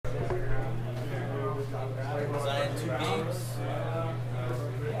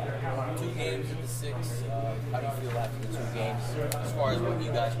Ebanks. How do you feel after the 2 games as far as what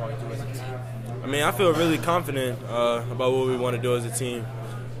you guys want to do as a team? I mean, I feel really confident about what we want to do as a team.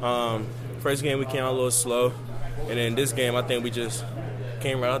 First game we came out a little slow, and then this game I think we just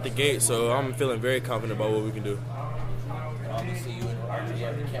came right out the gate. So I'm feeling very confident about what we can do. Obviously, you and RJ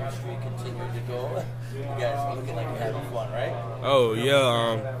have the chemistry continuing to go. You guys are looking like you're having fun, right? Oh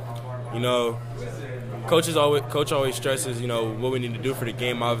yeah, you know, coach always stresses what we need to do for the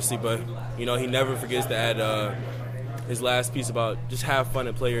game, obviously, but he never forgets to add his last piece about just have fun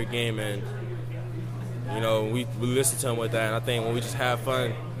and play your game, and we listen to him with that. And I think when we just have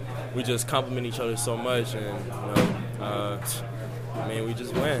fun, we just compliment each other so much, and we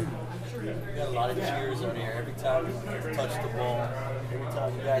just win. You got a lot of cheers out here. Every time you touch the ball, every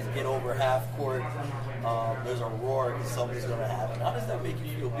time you guys get over half court, there's a roar because something's going to happen. How does that make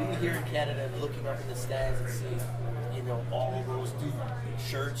you feel, being here in Canada and looking up in the stands and seeing, all of those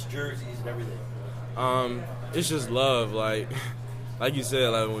shirts, jerseys, and everything? It's just love. Like you said,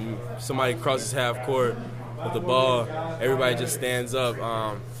 like when somebody crosses half court with the ball, everybody just stands up.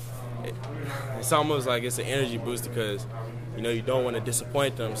 It's almost like it's an energy boost because you don't want to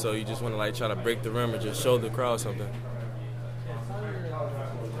disappoint them, so you just want to try to break the rim and just show the crowd something.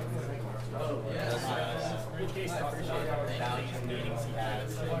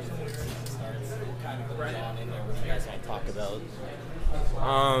 Talk about?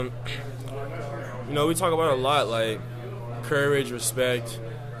 We talk about a lot, like courage, respect,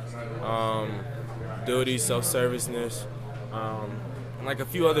 duty, self-serviceness, and a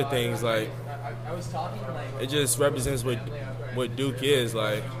few other things. It just represents what Duke is.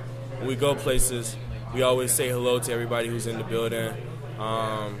 Like when we go places, we always say hello to everybody who's in the building.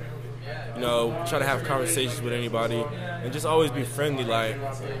 Try to have conversations with anybody and just always be friendly,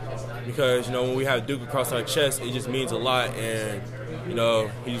 because when we have Duke across our chest, it just means a lot, and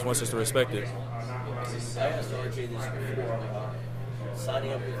he just wants us to respect it. I asked RJ this before,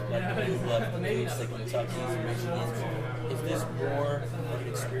 signing up with the blue blood teams like Kentucky and Michigan. Is this more of an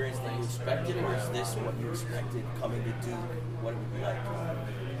experience than you expected, or is this what you expected coming to Duke? What it would be like?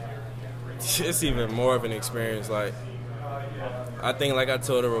 It's even more of an experience. I think, I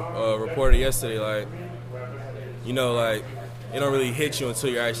told a reporter yesterday, it don't really hit you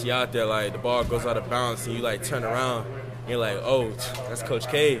until you're actually out there. The ball goes out of bounds and you turn around and you're like, oh, that's Coach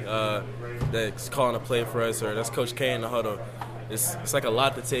K that's calling a play for us, or that's Coach K in the huddle. It's a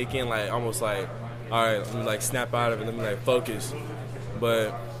lot to take in, almost all right, let me snap out of it, let me focus.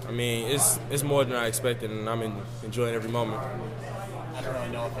 But it's more than I expected, and I'm enjoying every moment. I don't really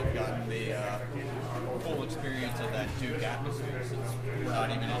know if I've gotten the full experience of that Duke atmosphere since we're not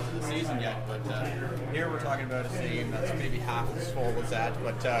even into the season yet. But here we're talking about a stadium that's maybe half as full as that.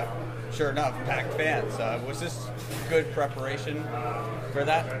 But sure enough, packed fans. Was this good preparation for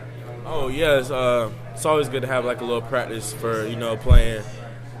that? Oh yes, it's always good to have a little practice for playing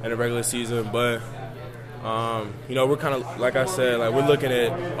in the regular season. But we're kind of like I said, we're looking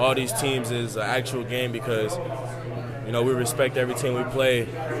at all these teams as an actual game because. We respect every team we play,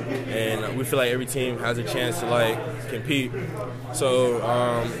 and we feel like every team has a chance to compete. So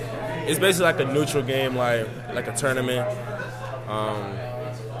it's basically a neutral game, like a tournament.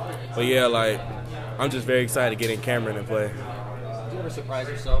 But yeah, I'm just very excited to get in Cameron and play. Do you ever surprise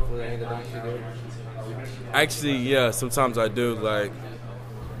yourself with any of the dunks you do? Actually, yeah, sometimes I do.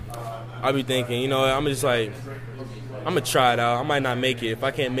 I'll be thinking, I'm just I'm gonna try it out. I might not make it. If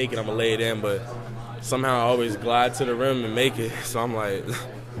I can't make it, I'm gonna lay it in, but. Somehow I always glide to the rim and make it. So I'm like,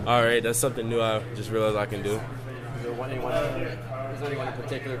 all right, that's something new I just realized I can do. Is there anyone in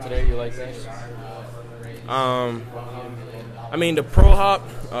particular today you like best? The pro hop,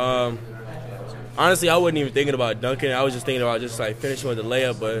 honestly, I wasn't even thinking about dunking. I was just thinking about finishing with the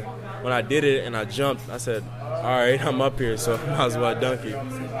layup. But when I did it and I jumped, I said, all right, I'm up here, so I might as well dunk it.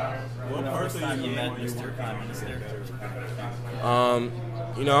 What part of you met Mr. Prime Minister?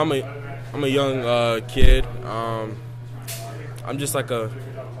 I'm a young kid. I'm an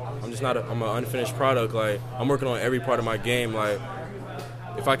unfinished product. I'm working on every part of my game.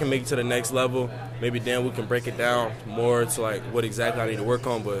 If I can make it to the next level, maybe then we can break it down more to what exactly I need to work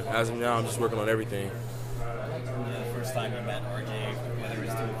on. But as of now, I'm just working on everything. The first time you met RJ, whether it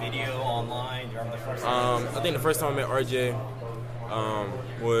was through video, online, do you remember the first time? I think the first time I met RJ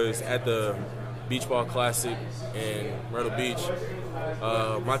was at the Beach Ball Classic in Myrtle Beach.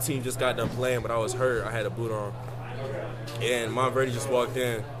 My team just got done playing, but I was hurt. I had a boot on. And Monverdi just walked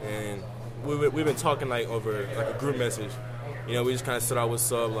in, and we've been talking over a group message. We just kind of stood out, what's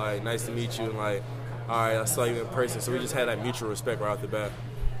up, nice to meet you, and all right, I saw you in person. So we just had that mutual respect right off the bat.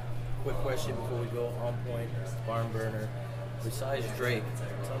 Quick question before we go on point, barn burner. Besides Drake,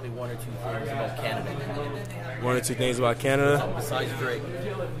 tell me one or two things about Canada. One or two things about Canada. Besides Drake.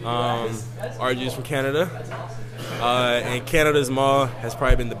 RG's from Canada. And Canada's mall has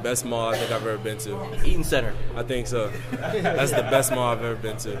probably been the best mall I think I've ever been to. Eaton Center. I think so. That's the best mall I've ever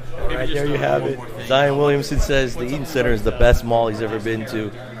been to. All right, there you have it. Zion Williamson says the Eaton Center is the best mall he's ever been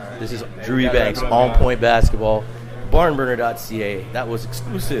to. This is Drew Ebanks, On Point Basketball, barnburner.ca. That was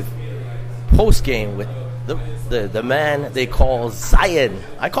exclusive post-game with the man they call Zion.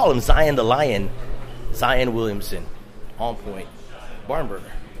 I call him Zion the Lion. Zion Williamson, On Point, Barn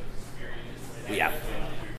Burner. We out.